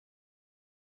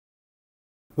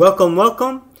Welcome,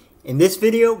 welcome. In this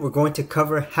video, we're going to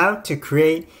cover how to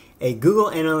create a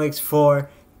Google Analytics 4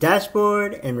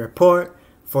 dashboard and report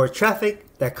for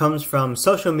traffic that comes from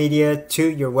social media to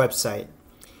your website,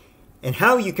 and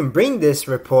how you can bring this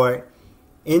report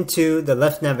into the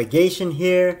left navigation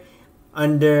here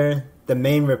under the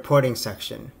main reporting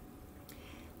section.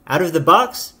 Out of the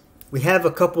box, we have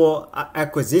a couple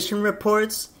acquisition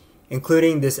reports,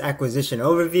 including this acquisition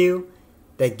overview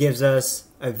that gives us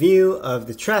a view of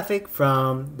the traffic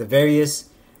from the various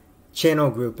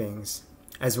channel groupings,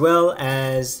 as well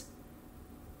as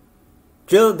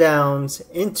drill downs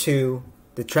into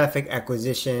the traffic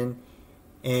acquisition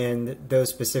and those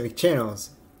specific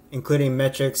channels, including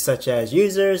metrics such as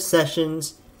users,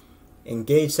 sessions,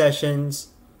 engaged sessions,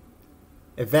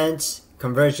 events,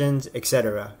 conversions,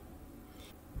 etc.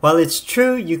 While it's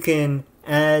true you can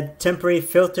add temporary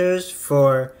filters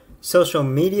for social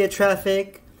media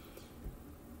traffic,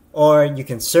 or you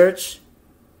can search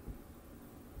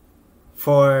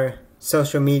for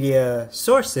social media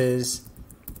sources,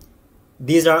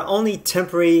 these are only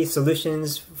temporary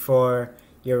solutions for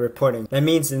your reporting. That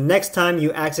means the next time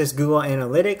you access Google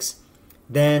Analytics,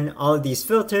 then all of these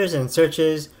filters and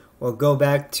searches will go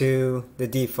back to the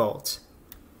default.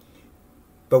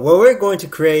 But what we're going to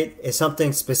create is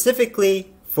something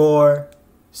specifically for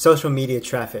social media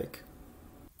traffic.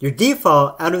 Your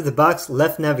default out-of-the-box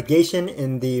left navigation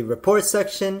in the report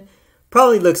section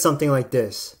probably looks something like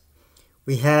this.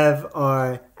 We have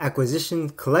our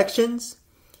acquisition collections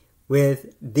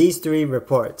with these three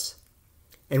reports.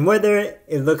 And whether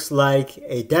it looks like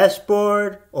a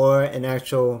dashboard or an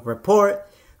actual report,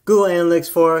 Google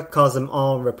Analytics 4 calls them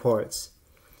all reports.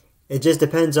 It just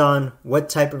depends on what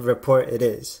type of report it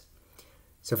is.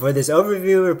 So for this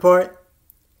overview report,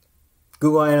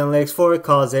 Google Analytics 4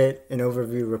 calls it an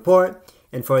overview report,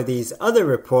 and for these other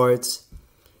reports,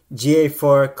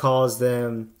 GA4 calls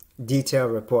them detail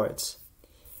reports.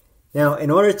 Now, in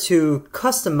order to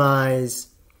customize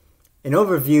an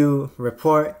overview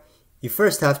report, you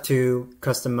first have to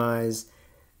customize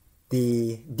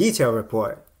the detail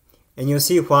report, and you'll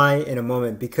see why in a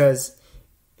moment, because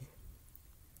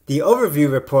the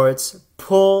overview reports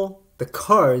pull the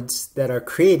cards that are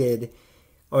created,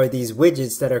 or these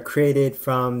widgets that are created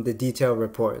from the detail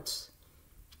reports.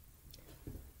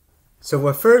 So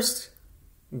we'll first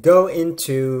go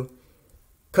into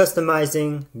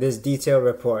customizing this detail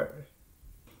report.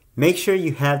 Make sure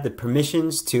you have the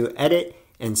permissions to edit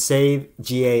and save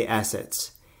GA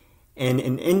assets. And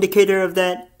an indicator of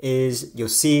that is you'll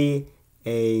see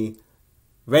a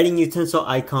writing utensil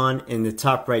icon in the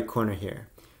top right corner here.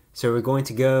 So we're going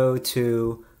to go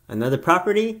to another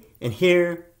property, and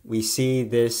here we see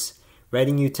this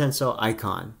writing utensil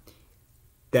icon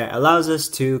that allows us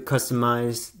to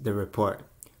customize the report.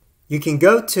 You can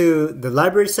go to the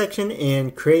library section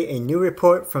and create a new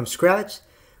report from scratch,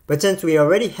 but since we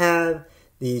already have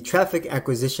the traffic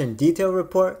acquisition detail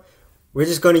report, we're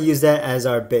just going to use that as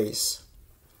our base.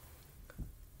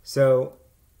 So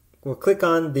we'll click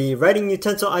on the writing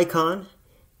utensil icon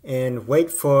and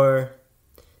wait for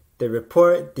the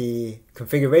report, the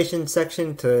configuration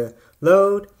section to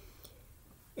load,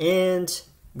 and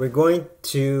we're going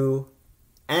to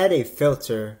add a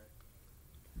filter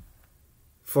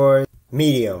for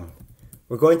medium.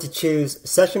 We're going to choose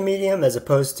session medium as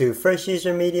opposed to first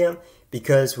user medium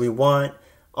because we want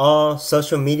all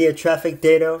social media traffic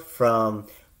data from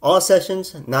all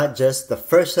sessions, not just the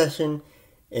first session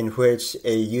in which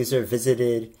a user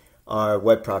visited our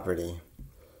web property.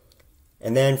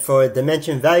 And then for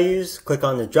dimension values, click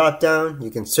on the drop down.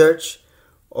 You can search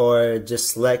or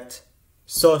just select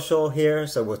social here.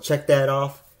 So we'll check that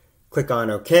off. Click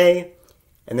on OK,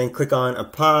 and then click on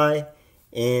apply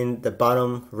in the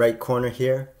bottom right corner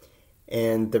here,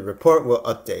 and the report will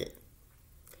update.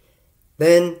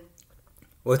 Then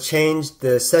we'll change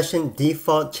the session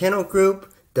default channel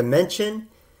group dimension,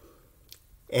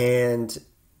 and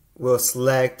we'll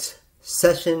select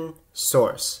session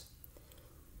source.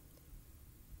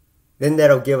 Then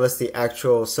that'll give us the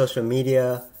actual social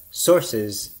media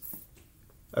sources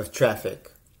of traffic.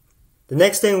 The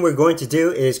next thing we're going to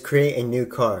do is create a new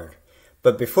card.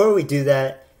 But before we do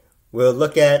that, we'll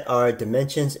look at our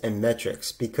dimensions and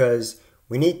metrics because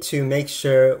we need to make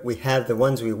sure we have the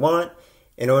ones we want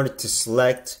in order to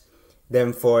select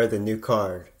them for the new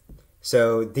card.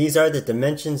 So these are the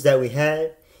dimensions that we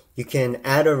had. You can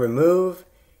add or remove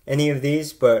any of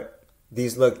these, but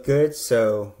these look good,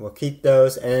 so we'll keep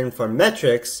those. And for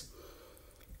metrics,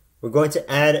 we're going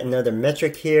to add another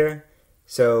metric here.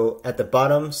 So at the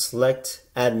bottom, select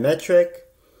add metric,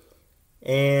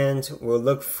 and we'll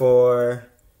look for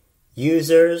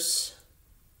users,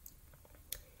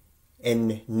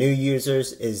 and new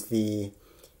users is the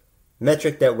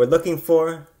metric that we're looking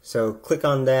for. So click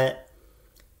on that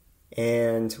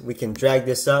and we can drag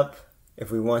this up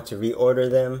if we want to reorder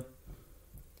them.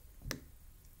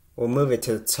 We'll move it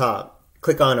to the top.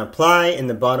 Click on apply in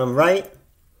the bottom right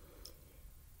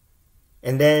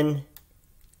and then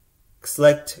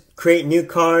select create new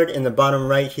card in the bottom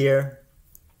right here.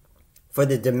 For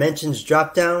the dimensions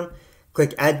drop down,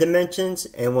 click add dimensions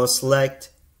and we'll select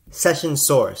session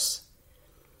source.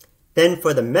 Then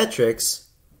for the metrics,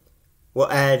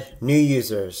 we'll add new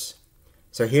users.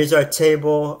 So here's our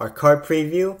table, our card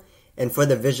preview, and for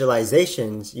the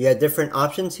visualizations, you have different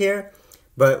options here,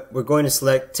 but we're going to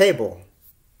select table.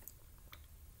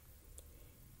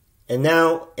 And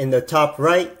now in the top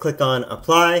right, click on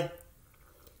apply,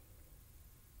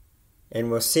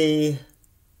 and we'll see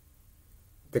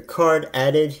the card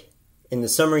added in the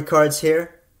summary cards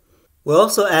here. We'll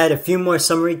also add a few more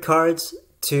summary cards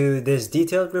to this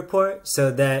detailed report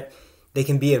so that they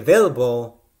can be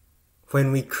available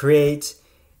when we create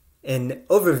an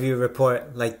overview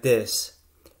report like this.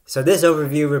 So this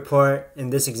overview report in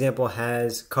this example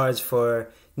has cards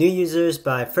for new users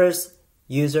by first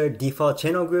user default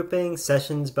channel grouping,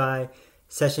 sessions by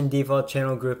session default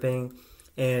channel grouping,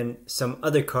 and some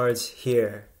other cards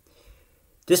here.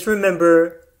 Just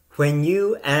remember, when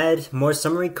you add more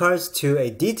summary cards to a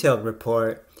detailed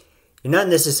report, you're not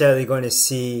necessarily going to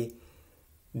see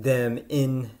them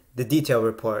in the detailed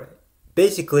report.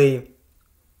 Basically,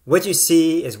 what you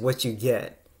see is what you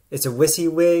get. It's a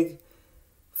WYSIWYG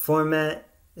format,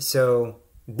 so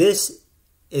this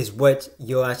is what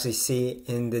you'll actually see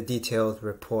in the detailed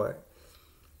report.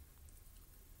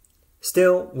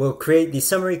 Still, we'll create these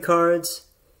summary cards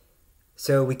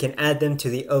so we can add them to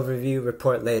the overview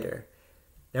report later.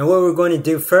 Now what we're going to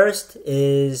do first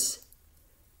is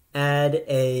add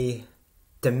a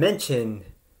dimension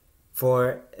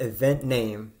for event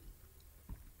name.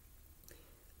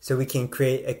 So we can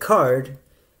create a card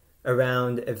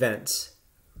around events.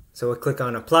 So we'll click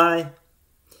on apply.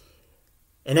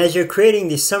 And as you're creating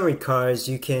these summary cards,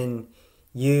 you can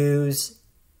use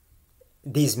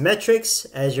these metrics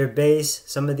as your base,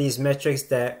 some of these metrics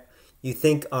that you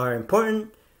think are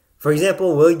important. For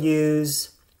example, we'll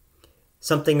use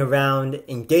something around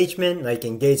engagement, like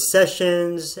engaged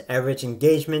sessions, average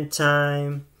engagement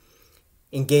time,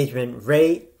 engagement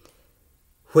rate,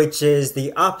 which is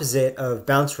the opposite of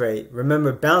bounce rate.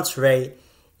 Remember, bounce rate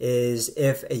is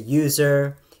if a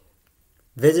user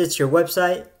visits your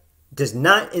website, does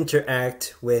not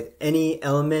interact with any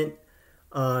element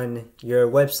on your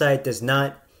website, does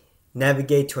not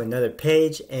navigate to another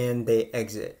page, and they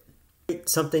exit.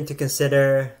 Something to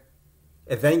consider: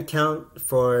 event count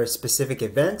for specific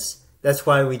events. That's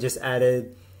why we just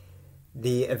added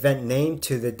the event name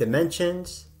to the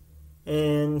dimensions,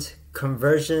 and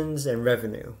conversions and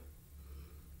revenue.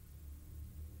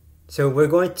 So we're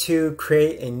going to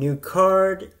create a new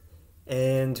card,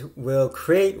 and we'll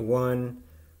create one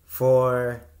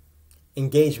for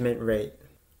engagement rate.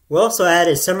 We'll also add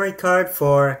a summary card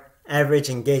for average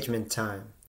engagement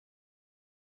time.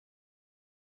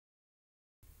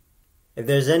 If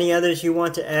there's any others you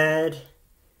want to add,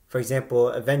 for example,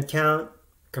 event count,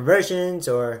 conversions,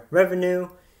 or revenue,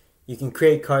 you can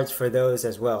create cards for those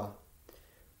as well.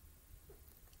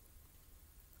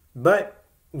 But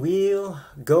we'll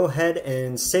go ahead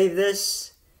and save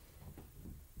this,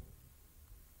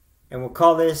 and we'll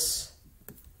call this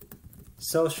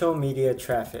social media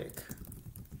traffic.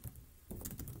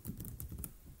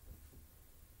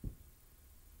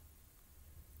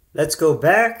 Let's go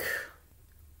back.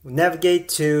 We'll navigate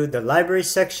to the library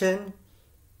section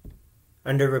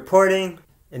under reporting,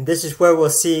 and this is where we'll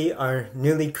see our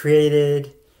newly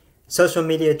created social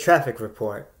media traffic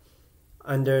report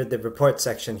under the report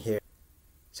section here.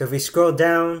 So if we scroll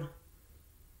down,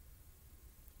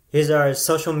 here's our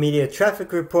social media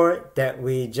traffic report that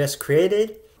we just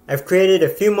created. I've created a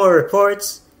few more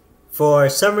reports for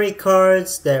summary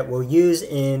cards that we'll use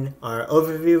in our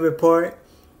overview report,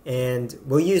 and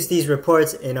we'll use these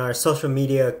reports in our social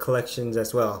media collections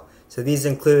as well. So these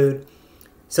include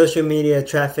social media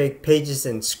traffic pages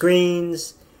and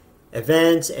screens,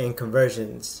 events, and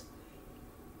conversions.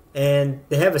 And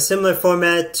they have a similar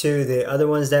format to the other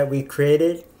ones that we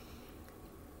created,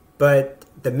 but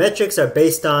the metrics are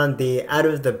based on the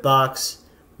out-of-the-box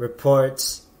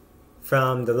reports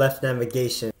from the left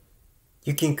navigation.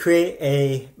 You can create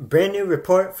a brand new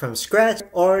report from scratch,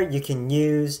 or you can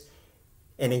use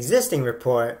an existing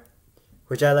report,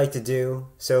 which I like to do.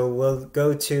 So we'll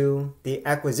go to the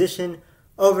acquisition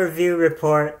overview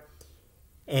report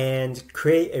and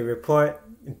create a report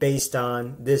based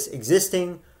on this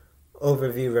existing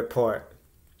overview report.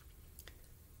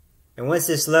 And once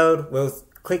this loads, we'll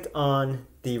click on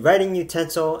the writing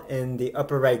utensil in the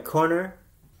upper right corner.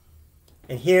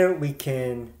 And here we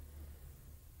can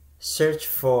search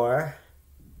for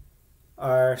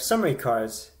our summary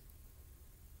cards.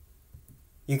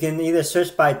 You can either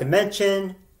search by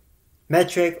dimension,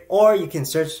 metric, or you can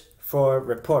search for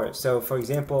report. So for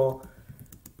example,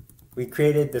 we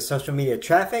created the social media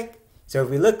traffic. So if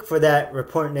we look for that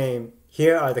report name,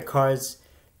 here are the cards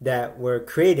that were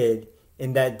created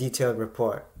in that detailed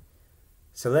report.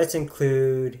 So let's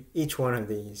include each one of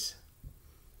these.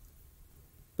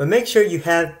 But make sure you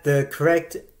have the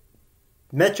correct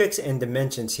metrics and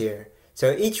dimensions here.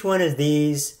 So each one of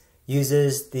these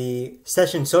uses the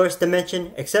session source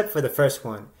dimension except for the first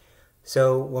one.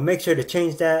 So we'll make sure to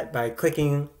change that by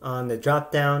clicking on the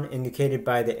drop down indicated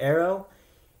by the arrow,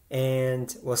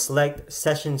 and we'll select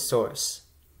session source.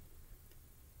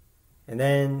 And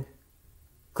then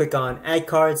click on add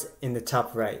cards in the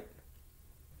top right.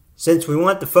 Since we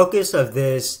want the focus of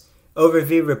this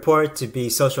overview report to be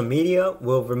social media,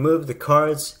 we'll remove the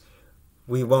cards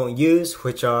we won't use,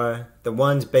 which are the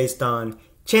ones based on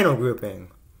channel grouping.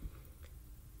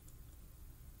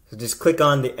 So just click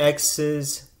on the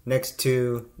X's next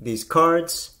to these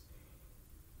cards.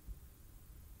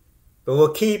 But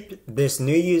we'll keep this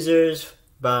new users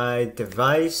by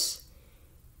device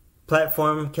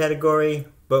platform category,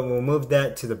 but we'll move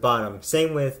that to the bottom.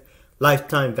 Same with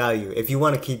lifetime value if you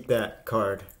want to keep that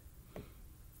card.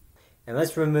 And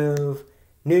let's remove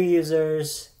new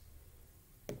users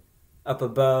up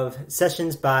above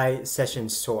sessions by session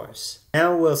source.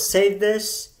 Now we'll save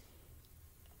this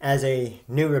as a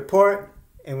new report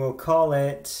and we'll call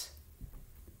it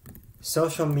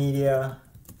social media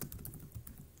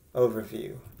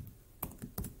overview.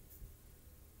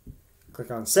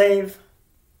 Click on save.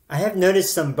 I have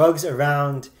noticed some bugs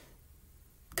around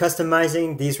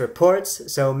customizing these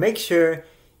reports, so make sure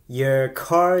your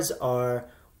cards are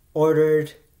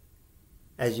ordered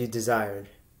as you desired.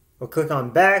 We'll click on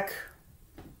back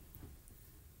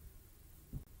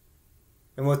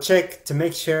and we'll check to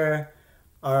make sure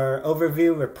our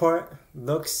overview report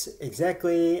looks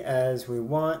exactly as we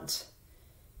want.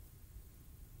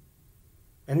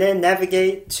 And then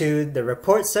navigate to the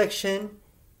report section.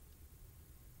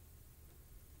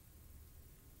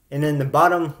 And in the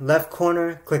bottom left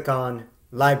corner, click on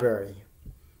library.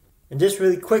 And just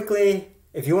really quickly,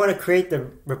 if you want to create the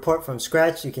report from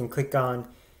scratch, you can click on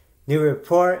new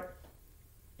report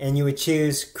and you would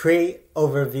choose create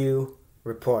overview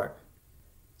report.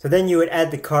 So then you would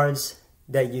add the cards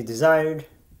that you desired.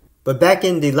 But back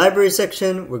in the library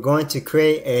section, we're going to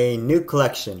create a new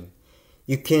collection.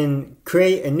 You can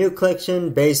create a new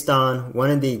collection based on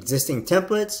one of the existing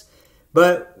templates,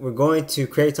 but we're going to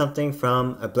create something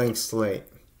from a blank slate.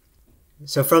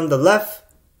 So from the left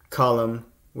column,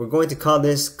 we're going to call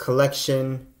this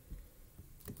collection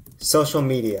social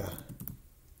media.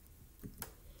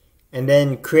 And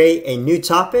then create a new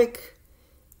topic,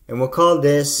 and we'll call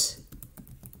this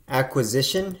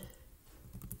acquisition.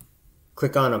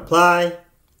 Click on apply.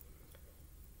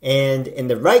 And in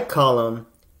the right column,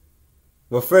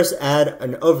 we'll first add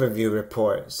an overview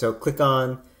report. So click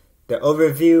on the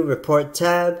overview report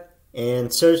tab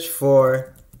and search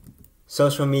for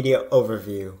social media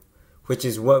overview, which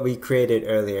is what we created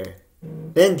earlier.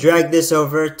 Then drag this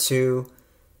over to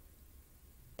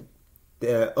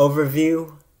the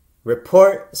overview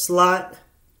report slot.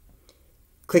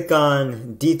 Click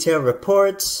on detail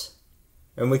reports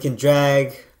and we can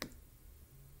drag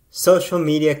social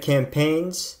media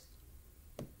campaigns,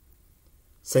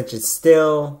 since it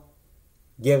still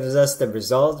gives us the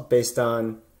result based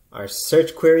on our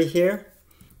search query here.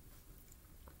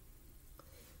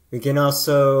 We can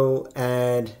also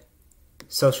add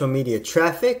social media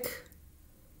traffic.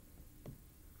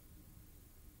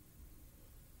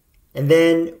 And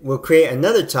then we'll create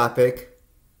another topic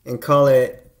and call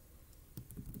it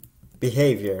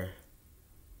behavior.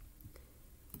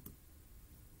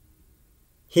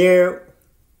 Here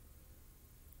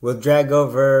we'll drag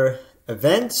over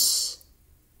events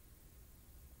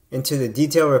into the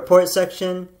detail report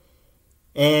section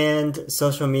and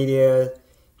social media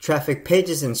traffic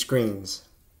pages and screens.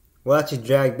 We'll actually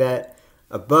drag that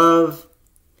above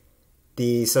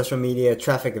the social media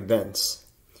traffic events.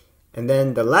 And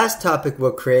then the last topic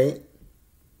we'll create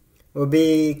will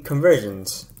be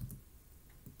conversions.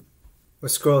 We'll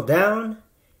scroll down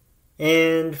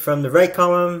and from the right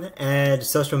column add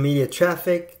social media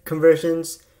traffic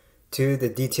conversions to the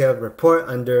detailed report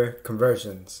under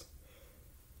conversions.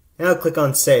 Now click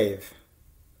on save.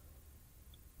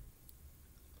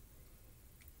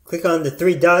 Click on the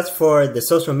three dots for the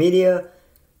social media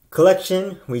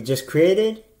collection we just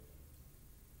created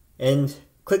and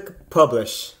click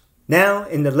Publish. Now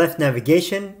in the left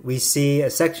navigation, we see a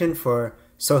section for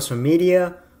social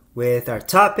media with our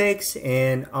topics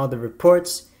and all the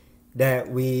reports that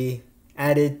we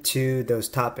added to those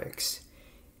topics.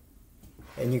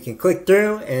 And you can click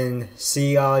through and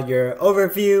see all your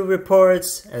overview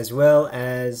reports as well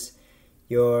as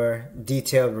your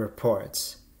detailed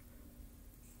reports.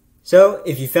 So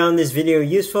if you found this video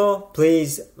useful,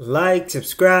 please like,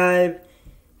 subscribe,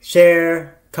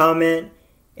 share, comment,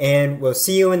 and we'll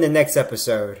see you in the next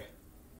episode.